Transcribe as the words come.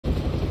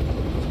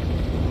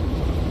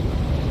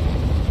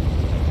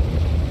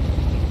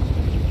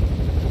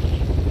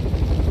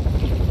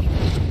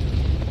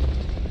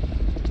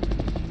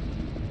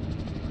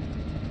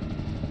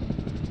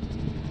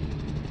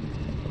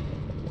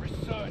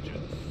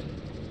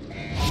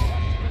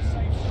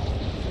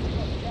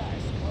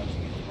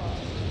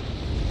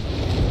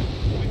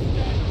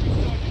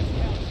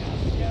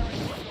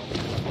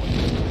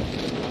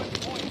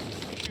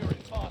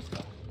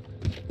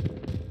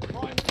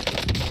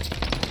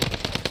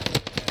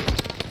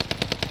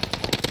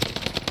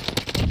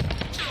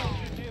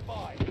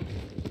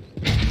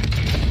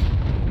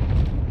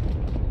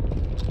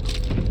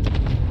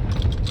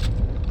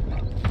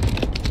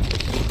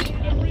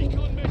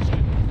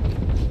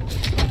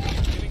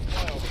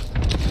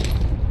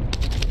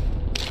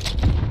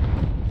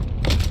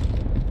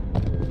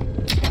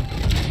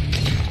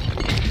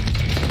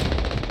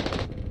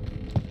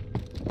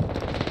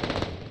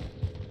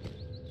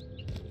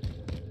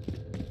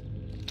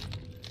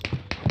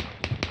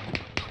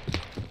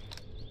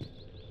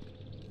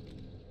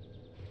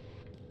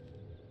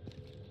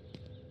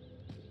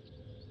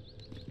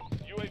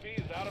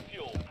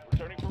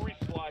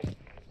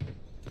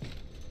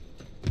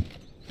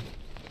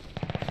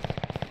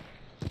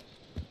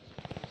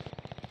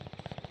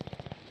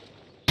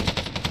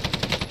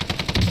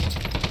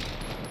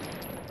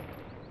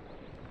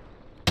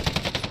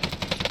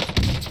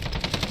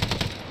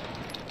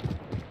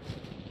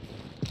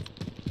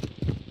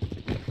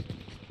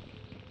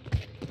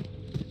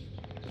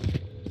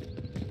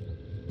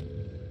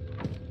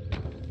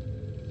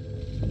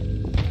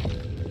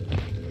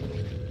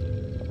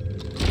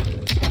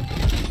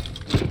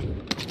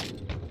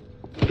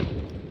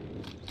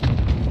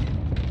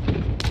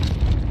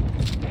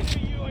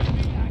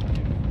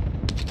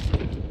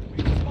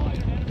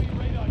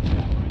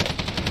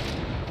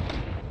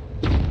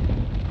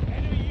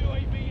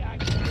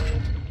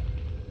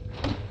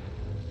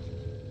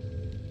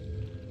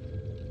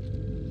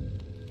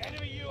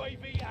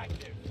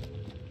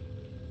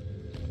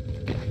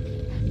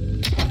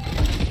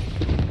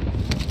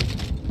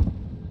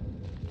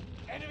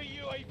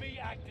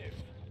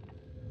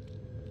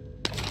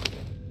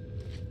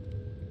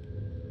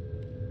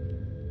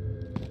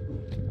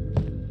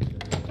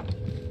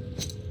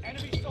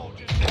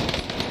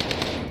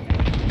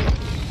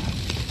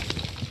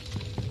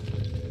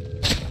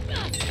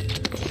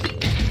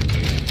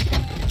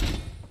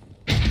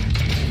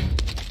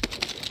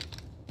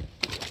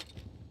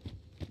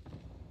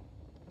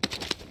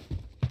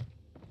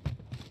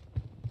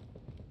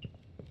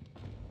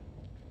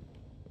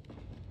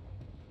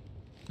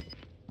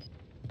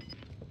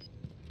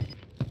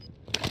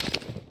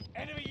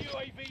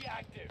UAV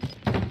active.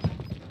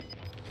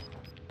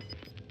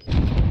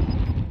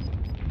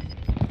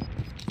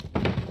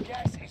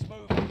 Gas is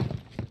moving.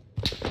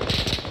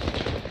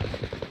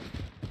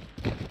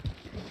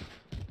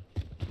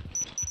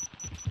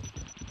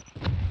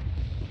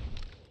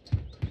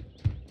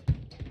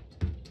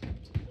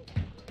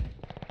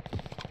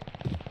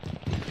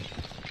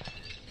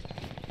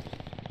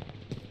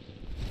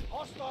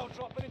 Hostile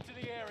dropping into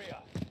the area.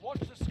 Watch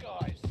the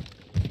skies.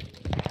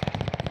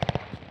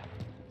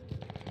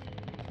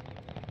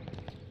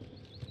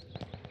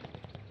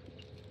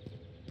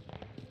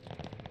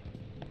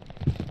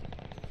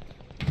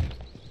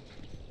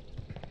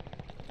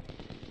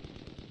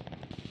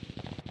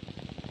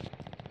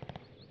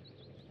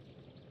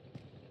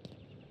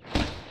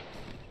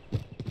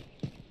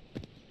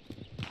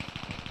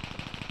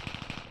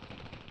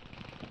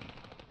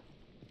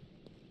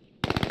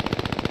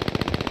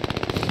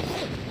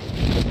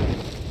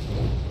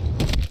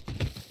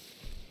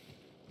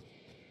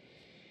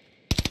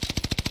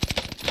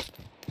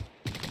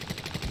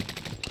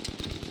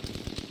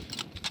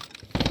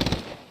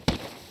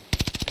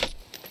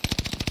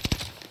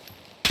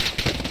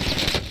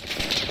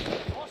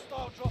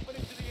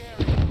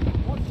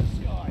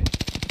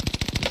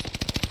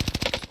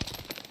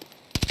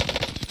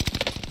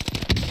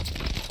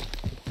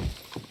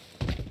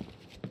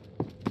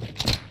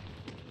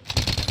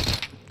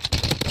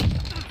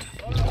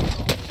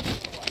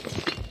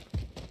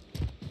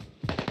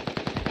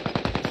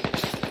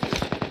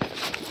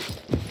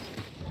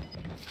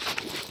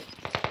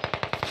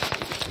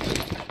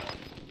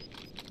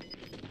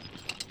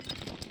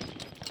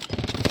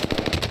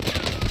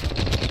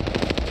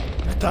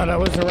 I thought I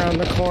was around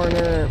the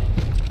corner.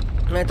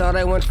 I thought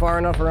I went far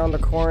enough around the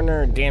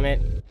corner. Damn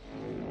it.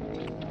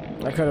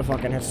 I could have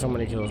fucking had so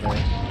many kills there.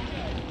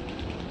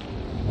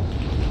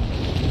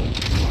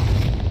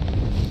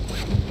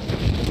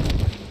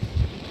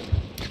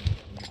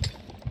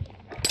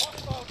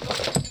 Hostile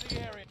dropping into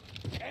the area.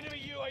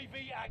 Enemy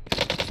UAV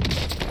active.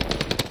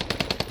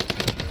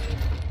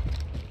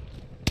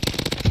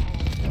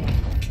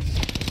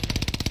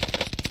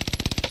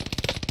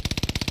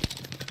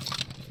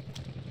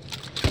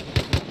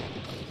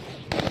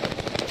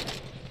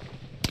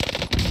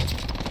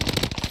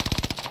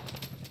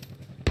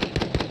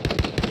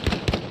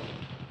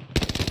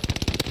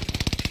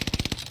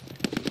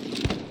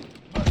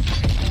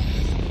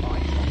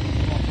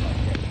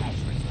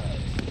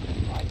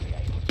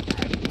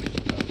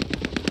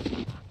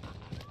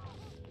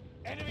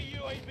 Enemy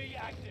UAV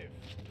active.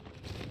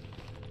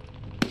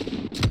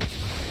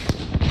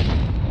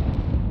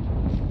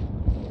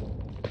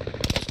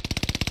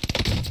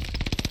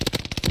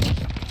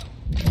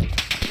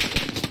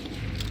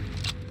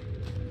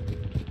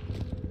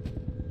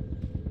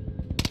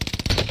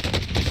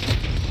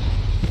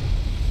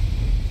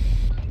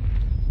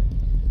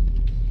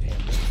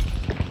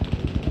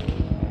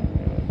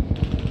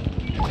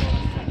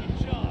 Second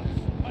chance.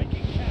 Make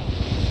it count.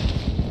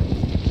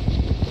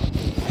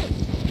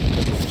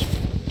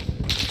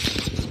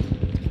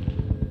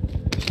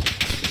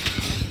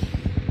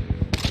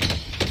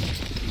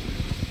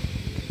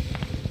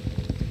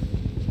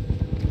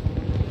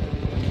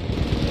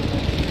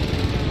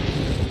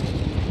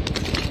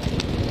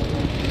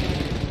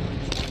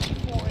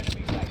 Four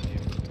enemies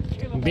active.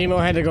 Kill 'em BMO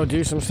had to go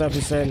do some stuff,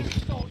 he said.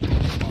 all.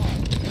 Soldiers fire.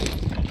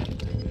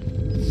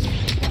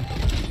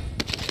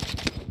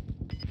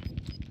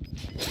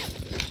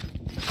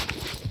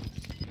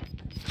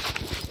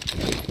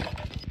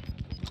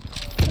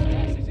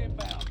 Gas is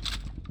inbound.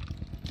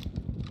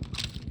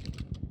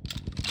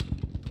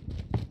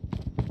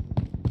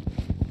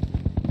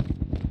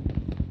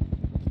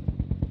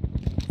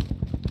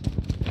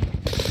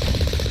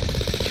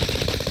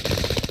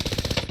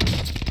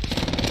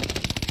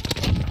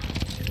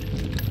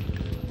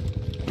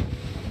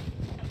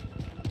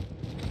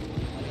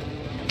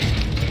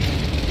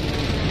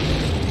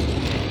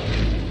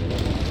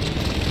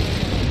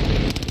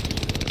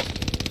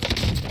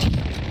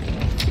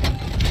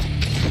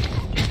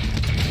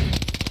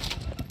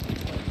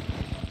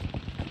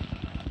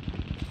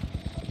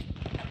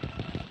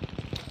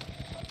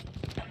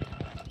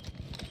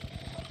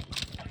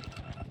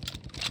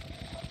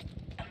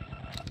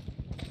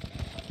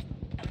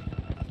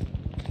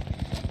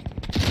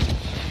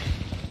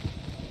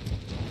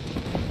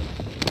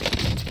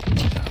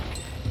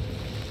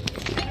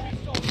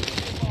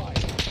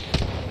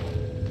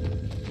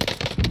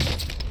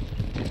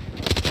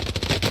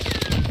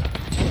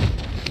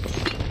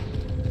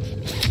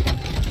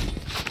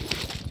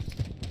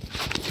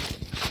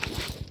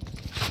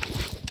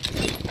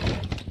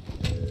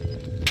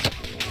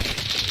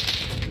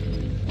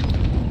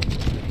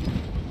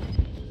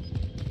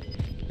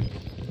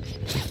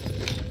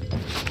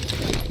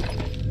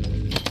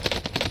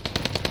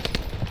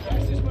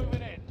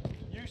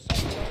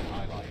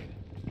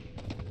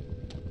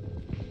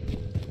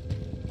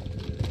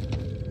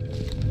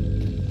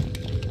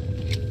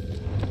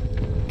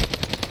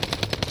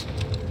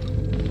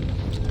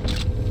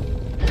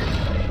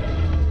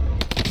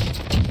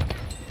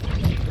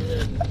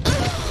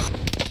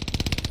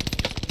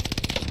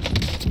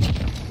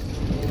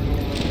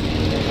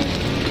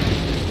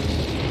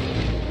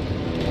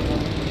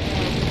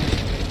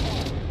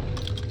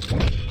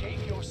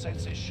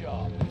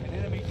 radar. An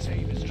enemy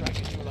team is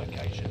tracking your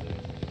location.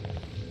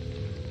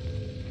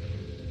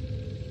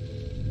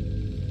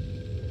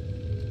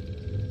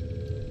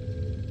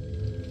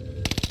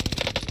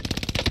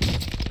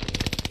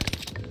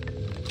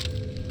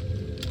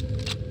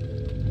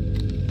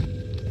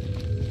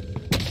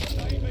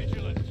 Stay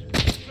vigilant.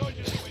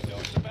 Emergency window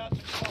is about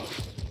to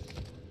close.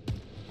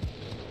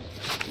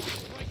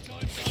 Break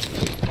time done.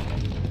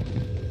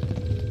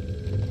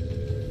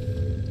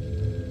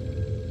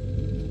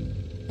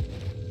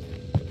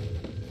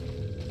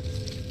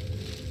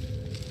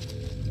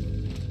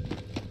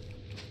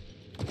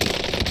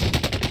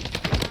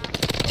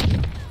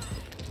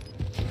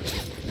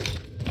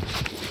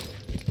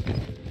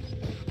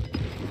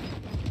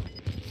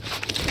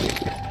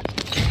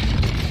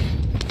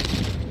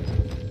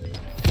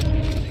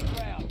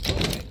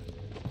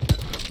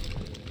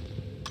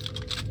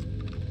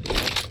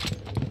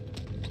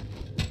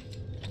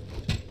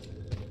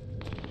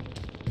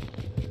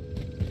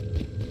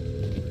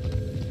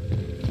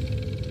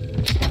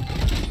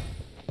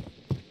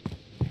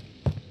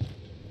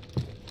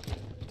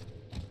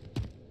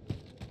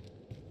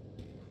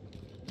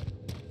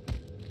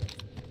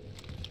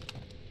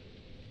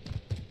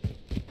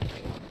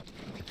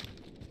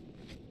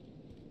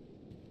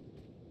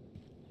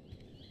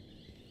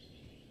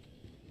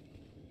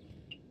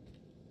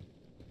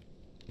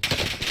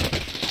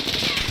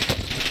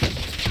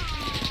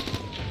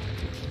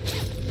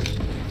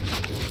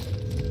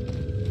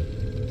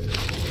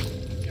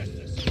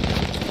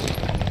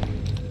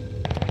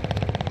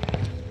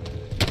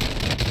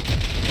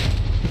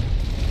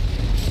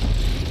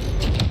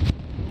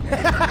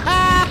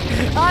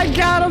 I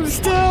got him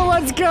still.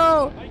 Let's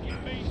go. Make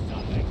it mean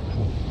something.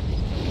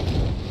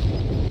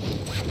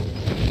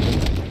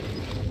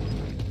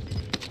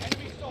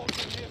 Enemy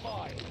soldiers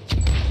nearby.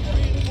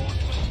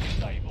 Reinforcements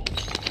disabled.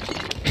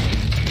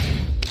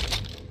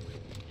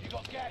 You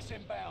got gas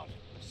inbound.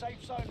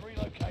 Safe zone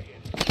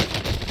relocated.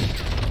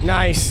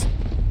 Nice.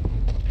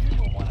 You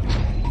were one of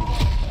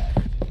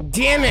them.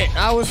 Damn it.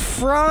 I was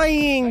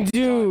frying,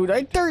 dude.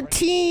 I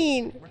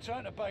 13.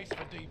 Return to base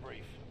for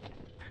debrief.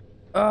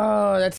 Oh, that's